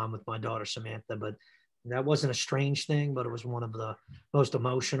phenomenal bond with my daughter, Samantha, but that wasn't a strange thing, but it was one of the most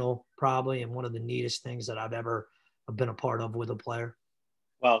emotional probably, and one of the neatest things that I've ever been a part of with a player.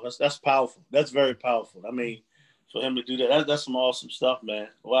 Wow. That's powerful. That's very powerful. I mean, for him to do that's some awesome stuff, man.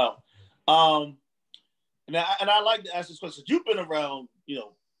 Wow. And I like to ask this question. You've been around,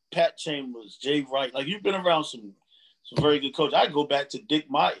 Pat Chambers, Jay Wright. Like, you've been around some very good coaches. I go back to Dick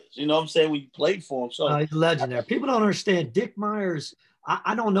Myers. You know what I'm saying? When you played for him. So he's legendary. People don't understand Dick Myers.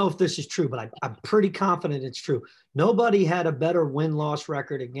 I don't know if this is true, but I'm pretty confident it's true. Nobody had a better win-loss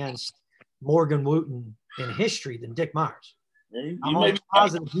record against Morgan Wooten in history than Dick Myers. Yeah, I'm almost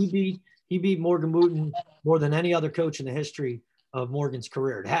positive he beat Morgan Wooten more than any other coach in the history of Morgan's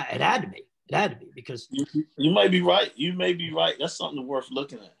career. It had to be. It had to be, because you may be right. You may be right. That's something worth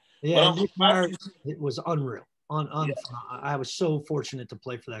looking at. Yeah, Dick Myers, it was unreal. I was so fortunate to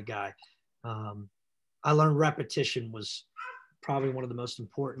play for that guy. I learned repetition was probably one of the most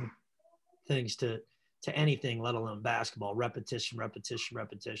important things to anything, let alone basketball. Repetition.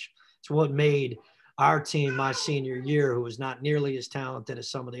 It's what made our team my senior year, who was not nearly as talented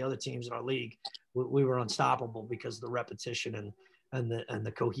as some of the other teams in our league. We were unstoppable because of the repetition and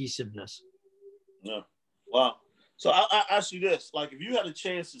the cohesiveness. Yeah. Wow. So I ask you this: like, if you had a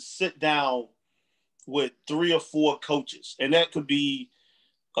chance to sit down with 3 or 4 coaches, and that could be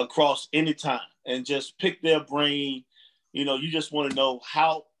across any time, and just pick their brain, you just want to know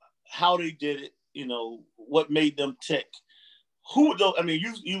how they did it, what made them tick. Who would those? I mean,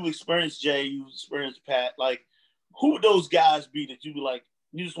 you experienced Jay, you experienced Pat. Like, who would those guys be that you be like,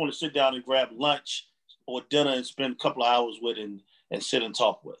 you just want to sit down and grab lunch or dinner and spend a couple of hours with and sit and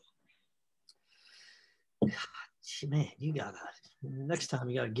talk with? Man, next time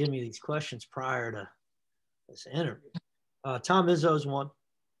you gotta give me these questions prior to this interview. Tom Izzo's one.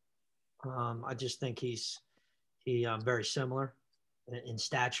 I just think he's very similar in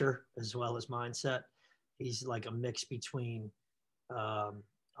stature as well as mindset. He's like a mix between a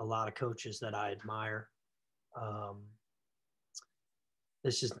lot of coaches that I admire.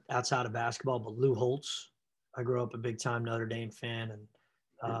 This is outside of basketball, but Lou Holtz. I grew up a big time Notre Dame fan, and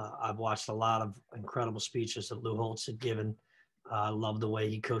I've watched a lot of incredible speeches that Lou Holtz had given. I love the way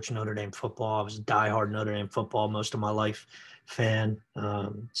he coached Notre Dame football. I was a diehard Notre Dame football most of my life fan.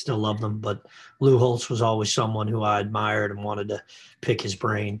 Still love them, but Lou Holtz was always someone who I admired and wanted to pick his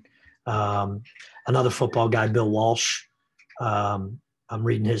brain. Another football guy, Bill Walsh. I'm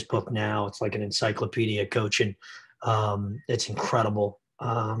reading his book now. It's like an encyclopedia coaching. It's incredible.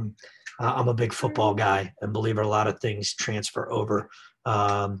 I'm a big football guy, and believe it, a lot of things transfer over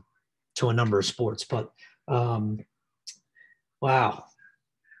to a number of sports. But wow,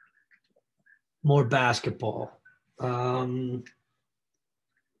 more basketball. I'm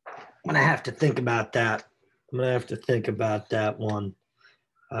gonna have to think about that. One.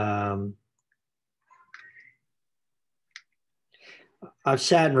 I've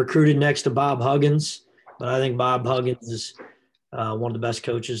sat and recruited next to Bob Huggins, but I think Bob Huggins is one of the best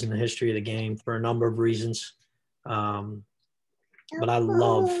coaches in the history of the game for a number of reasons. But I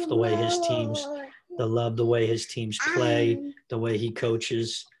love the way his teams play, the way he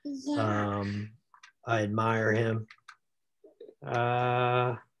coaches. I admire him.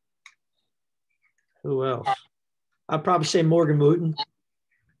 Who else? I'd probably say Morgan Wooten.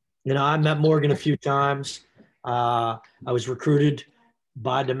 I met Morgan a few times. I was recruited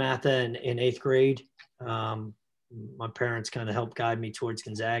by DeMatha in 8th grade. My parents kind of helped guide me towards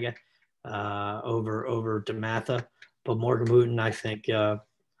Gonzaga over DeMatha. But Morgan Wooten, I think,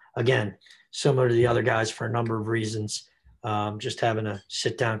 again, similar to the other guys for a number of reasons, just having a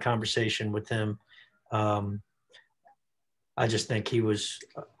sit-down conversation with him. I just think he was,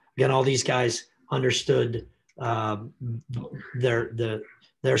 again, all these guys understood their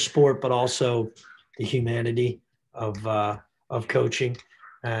sport, but also the humanity of coaching,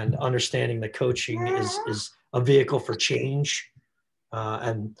 and understanding that coaching is a vehicle for change.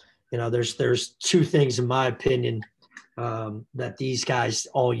 And there's 2 things, in my opinion, that these guys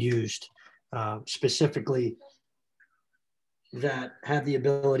all used, specifically, that have the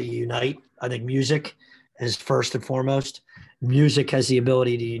ability to unite. I think music is first and foremost. Music has the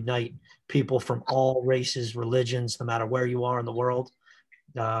ability to unite people from all races, religions, no matter where you are in the world.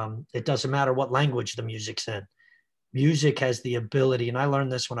 It doesn't matter what language the music's in. Music has the ability, and I learned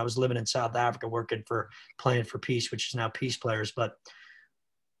this when I was living in South Africa, working for Playing for Peace, which is now Peace Players. But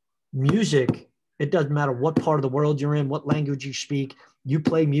music, it doesn't matter what part of the world you're in, what language you speak. You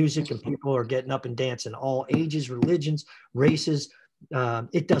play music and people are getting up and dancing, all ages, religions, races.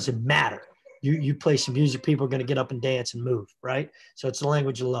 It doesn't matter. You play some music, people are going to get up and dance and move, right? So it's the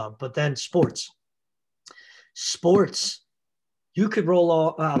language of love. But then sports, you could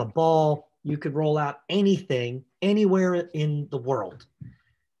roll out a ball. You could roll out anything, anywhere in the world.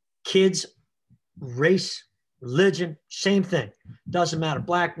 Kids, race, religion, same thing. Doesn't matter.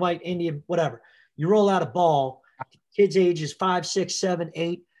 Black, white, Indian, whatever. You roll out a ball, kids ages 5, 6, 7,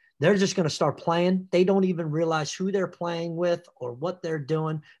 8, they're just going to start playing. They don't even realize who they're playing with or what they're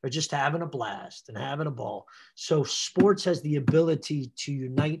doing. They're just having a blast and having a ball. So sports has the ability to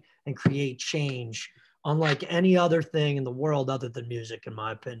unite and create change, unlike any other thing in the world other than music, in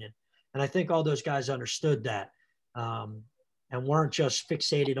my opinion. And I think all those guys understood that, and weren't just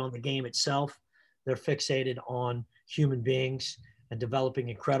fixated on the game itself. They're fixated on human beings and developing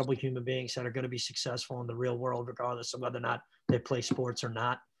incredible human beings that are going to be successful in the real world, regardless of whether or not they play sports or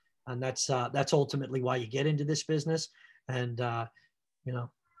not. And that's ultimately why you get into this business. And,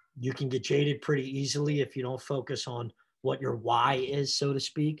 you can get jaded pretty easily if you don't focus on what your why is, so to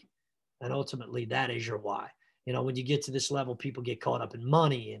speak. And ultimately that is your why. When you get to this level, people get caught up in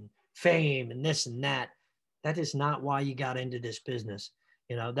money and fame and this and that. That is not why you got into this business.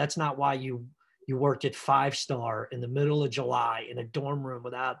 That's not why you worked at 5-star in the middle of July in a dorm room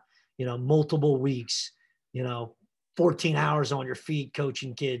without, multiple weeks, 14 hours on your feet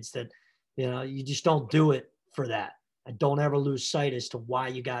coaching kids that, you just don't do it for that. And don't ever lose sight as to why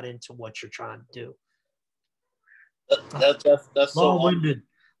you got into what you're trying to do. That's so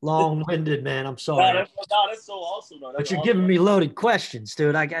long-winded, man. I'm sorry. That's so awesome. Though. But you're giving me loaded questions,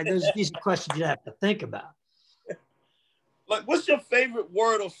 dude. These are questions you have to think about. Like, what's your favorite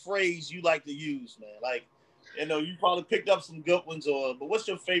word or phrase you like to use, man? Like, you probably picked up some good ones, but what's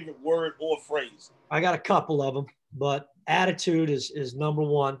your favorite word or phrase? I got a couple of them, but attitude is number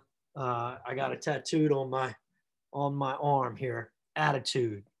one. I got it tattooed on my arm here.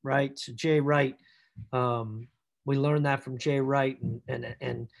 Attitude, right? So Jay Wright, we learned that from Jay Wright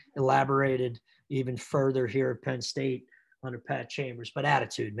and elaborated even further here at Penn State under Pat Chambers. But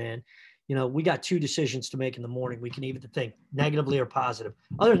attitude, man. We got two decisions to make in the morning. We can either think negatively or positive.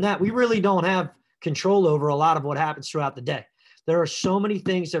 Other than that, we really don't have control over a lot of what happens throughout the day. There are so many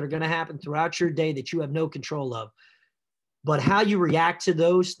things that are going to happen throughout your day that you have no control of. But how you react to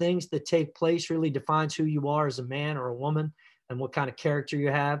those things that take place really defines who you are as a man or a woman and what kind of character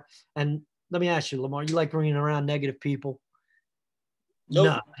you have. And let me ask you, Lamar, you like being around negative people? Nope.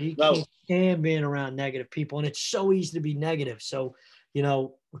 No, you can't stand being around negative people. And it's so easy to be negative. So, we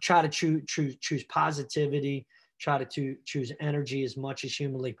try to choose positivity, try to choose energy as much as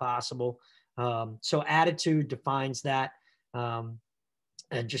humanly possible. So attitude defines that, and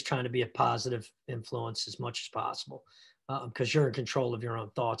just trying to be a positive influence as much as possible, because you're in control of your own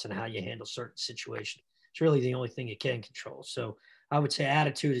thoughts and how you handle certain situations. It's really the only thing you can control. So I would say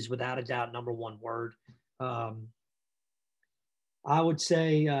attitude is without a doubt number one word. I would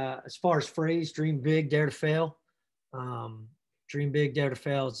say, as far as phrase, dream big, dare to fail. Dream big, dare to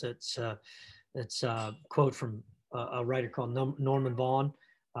fail. It's a quote from a writer called Norman Vaughn.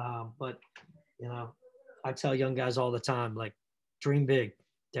 But I tell young guys all the time, like, dream big,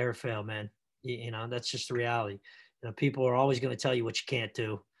 dare to fail, man. That's just the reality. People are always going to tell you what you can't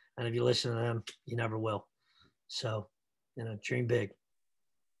do, and if you listen to them, you never will. So, dream big.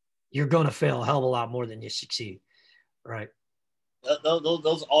 You're going to fail a hell of a lot more than you succeed, right?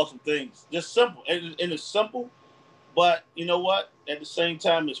 Those are awesome things. Just simple, and it's simple. But you know what? At the same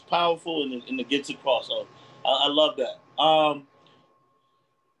time, it's powerful and it gets across. So I love that. I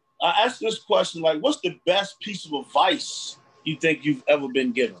asked this question, like, what's the best piece of advice you think you've ever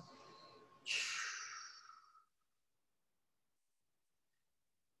been given?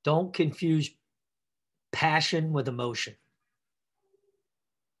 Don't confuse passion with emotion.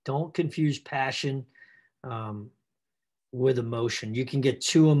 Don't confuse passion with emotion. You can get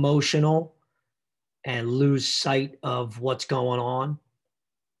too emotional and lose sight of what's going on.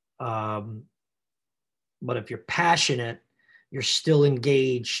 But if you're passionate, you're still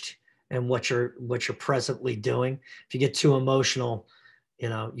engaged in what you're presently doing. If you get too emotional,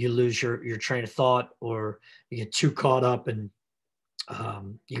 you lose your train of thought, or you get too caught up and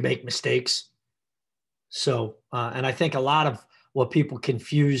you make mistakes. So, and I think a lot of what people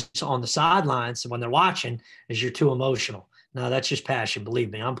confuse on the sidelines when they're watching is you're too emotional. No, that's just passion.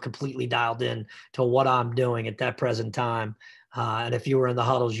 Believe me, I'm completely dialed in to what I'm doing at that present time. And if you were in the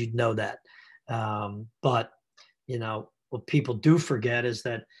huddles, you'd know that. But, what people do forget is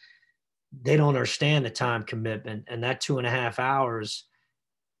that they don't understand the time commitment, and that 2.5 hours,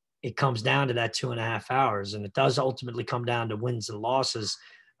 it comes down to that 2.5 hours. And it does ultimately come down to wins and losses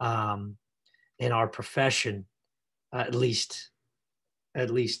in our profession, at least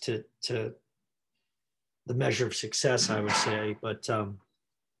to the measure of success, I would say. But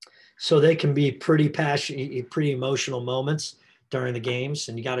so they can be pretty passionate, pretty emotional moments during the games,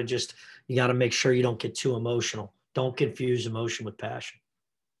 and you got to make sure you don't get too emotional. Don't confuse emotion with passion.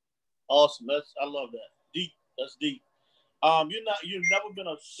 Awesome. I love that. Deep. That's deep. You've never been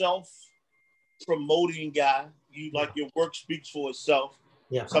a self-promoting guy. Like, your work speaks for itself.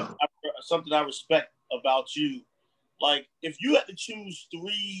 Yeah. Something I respect about you. Like, if you had to choose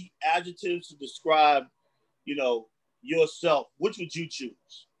 3 adjectives to describe, yourself, which would you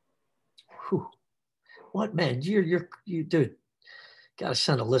choose? Whew. What, man? You dude. Got to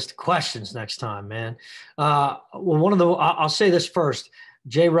send a list of questions next time, man. Well, I'll say this first.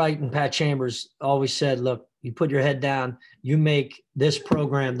 Jay Wright and Pat Chambers always said, look, you put your head down, you make this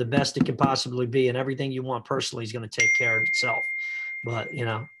program the best it can possibly be, and everything you want personally is going to take care of itself. But,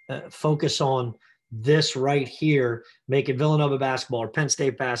 focus on this right here, making Villanova basketball or Penn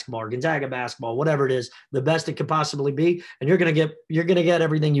State basketball or Gonzaga basketball, whatever it is, the best it could possibly be. And you're going to get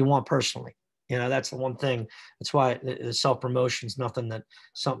everything you want personally. That's the one thing. That's why self-promotion is something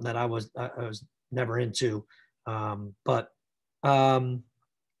that I was never into.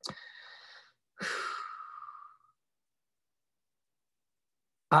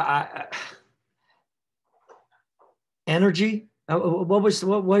 Energy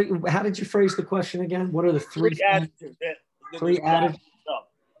How did you phrase the question again? What are the three adjectives that three describe adjectives? yourself?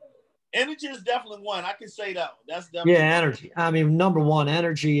 Energy is definitely one. I can say that one. That's Yeah, definitely energy. I mean, number one,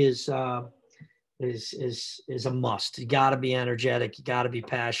 energy is a must. You got to be energetic. You got to be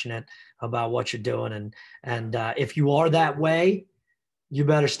passionate about what you're doing, and if you are that way, you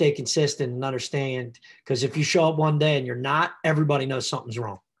better stay consistent and understand. Because if you show up one day and you're not, everybody knows something's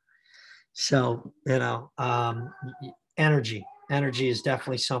wrong. So energy is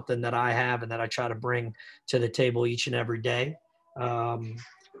definitely something that I have and that I try to bring to the table each and every day.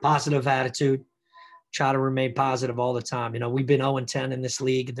 Positive attitude. Try to remain positive all the time. We've been 0-10 in this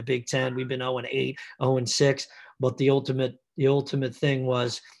league, in the Big Ten. We've been 0-8, 0-6. But the ultimate thing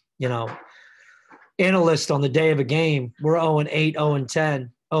was, analysts on the day of a game, we're 0-8,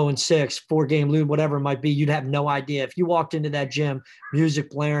 0-10, 0-6, 4-game lose, whatever it might be. You'd have no idea. If you walked into that gym, music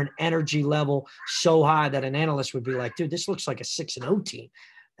blaring, energy level so high that an analyst would be like, dude, this looks like a 6-0 team.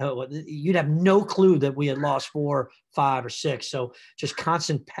 You'd have no clue that we had lost 4, 5, or 6. So just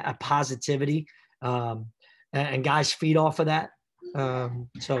constant positivity. And guys feed off of that.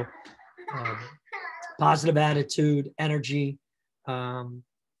 Positive attitude, energy,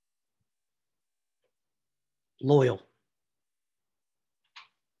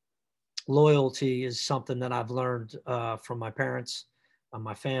 loyalty is something that I've learned from my parents,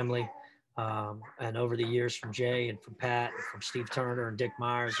 my family, and over the years from Jay and from Pat and from Steve Turner and Dick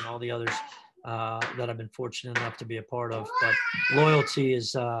Myers and all the others that I've been fortunate enough to be a part of. But loyalty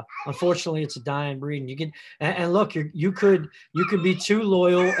is, unfortunately, it's a dying breed. And you can, and look, you could be too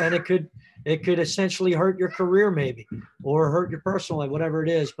loyal, and it could essentially hurt your career maybe, or hurt your personal life, whatever it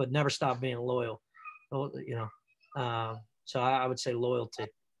is. But never stop being loyal. So I would say loyalty.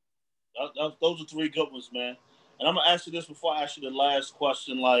 Those are 3 good ones, man. And I'm gonna ask you this before I ask you the last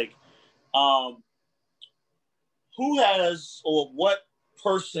question. Like, who has, or what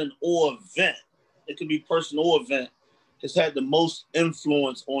person or event, it could be person or event, has had the most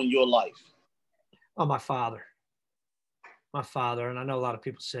influence on your life? Oh, my father. And I know a lot of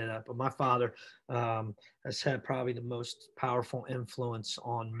people say that, but my father has had probably the most powerful influence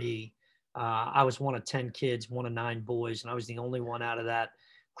on me. I was one of 10 kids, one of 9 boys, and I was the only one out of that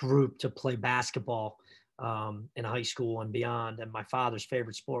group to play basketball in high school and beyond. And my father's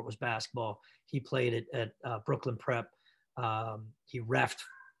favorite sport was basketball. He played it at Brooklyn Prep. He reffed,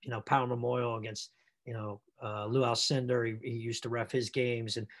 Power Memorial against, Lou Alcindor. He used to ref his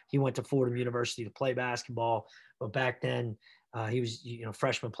games, and he went to Fordham University to play basketball. But back then, he was,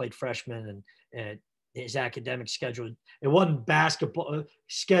 freshman, played freshman, and his academic schedule, it wasn't basketball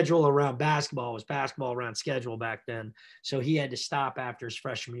schedule around basketball. It was basketball around schedule back then. So he had to stop after his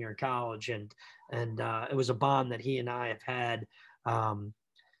freshman year in college. And it was a bond that he and I have had.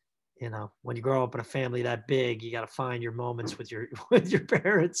 When you grow up in a family that big, you got to find your moments with your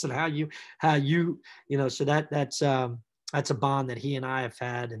parents and how you so that's a bond that he and I have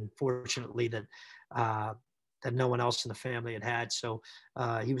had. And fortunately that no one else in the family had. So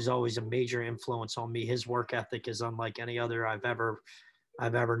he was always a major influence on me. His work ethic is unlike any other I've ever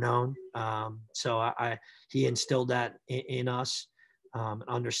known. So he instilled that in us,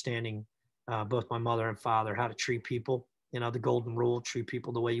 understanding both my mother and father, how to treat people, the golden rule, treat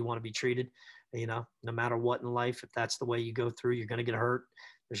people the way you want to be treated, no matter what in life. If that's the way you go through, you're going to get hurt.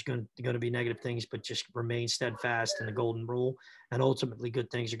 There's going to be negative things, but just remain steadfast in the golden rule, and ultimately good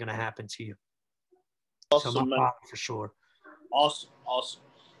things are going to happen to you. Awesome, so my father, for sure. Awesome.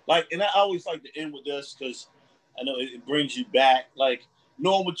 Like, and I always like to end with this because I know it brings you back. Like,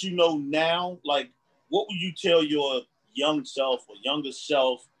 knowing what you know now, like, what would you tell your young self or younger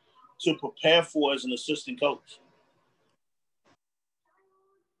self to prepare for as an assistant coach?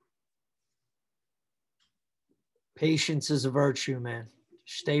 Patience is a virtue, man.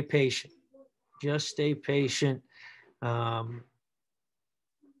 Stay patient. Just stay patient.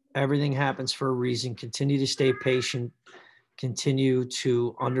 Everything happens for a reason. Continue to stay patient. Continue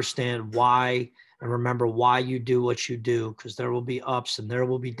to understand why, and remember why you do what you do, because there will be ups and there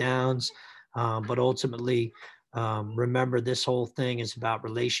will be downs. But ultimately, remember this whole thing is about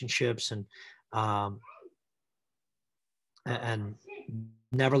relationships, and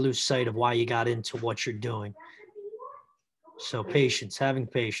never lose sight of why you got into what you're doing. So patience, having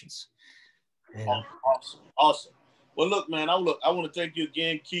patience. Awesome. Well, look, man, I want to thank you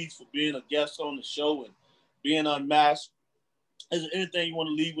again, Keith, for being a guest on the show and being unmasked. Is there anything you want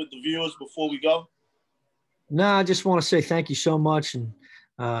to leave with the viewers before we go? No, I just want to say thank you so much. And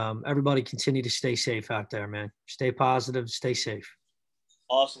everybody continue to stay safe out there, man. Stay positive, stay safe.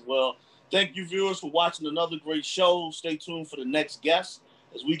 Awesome. Well, thank you, viewers, for watching another great show. Stay tuned for the next guest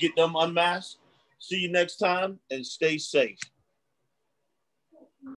as we get them unmasked. See you next time, and stay safe.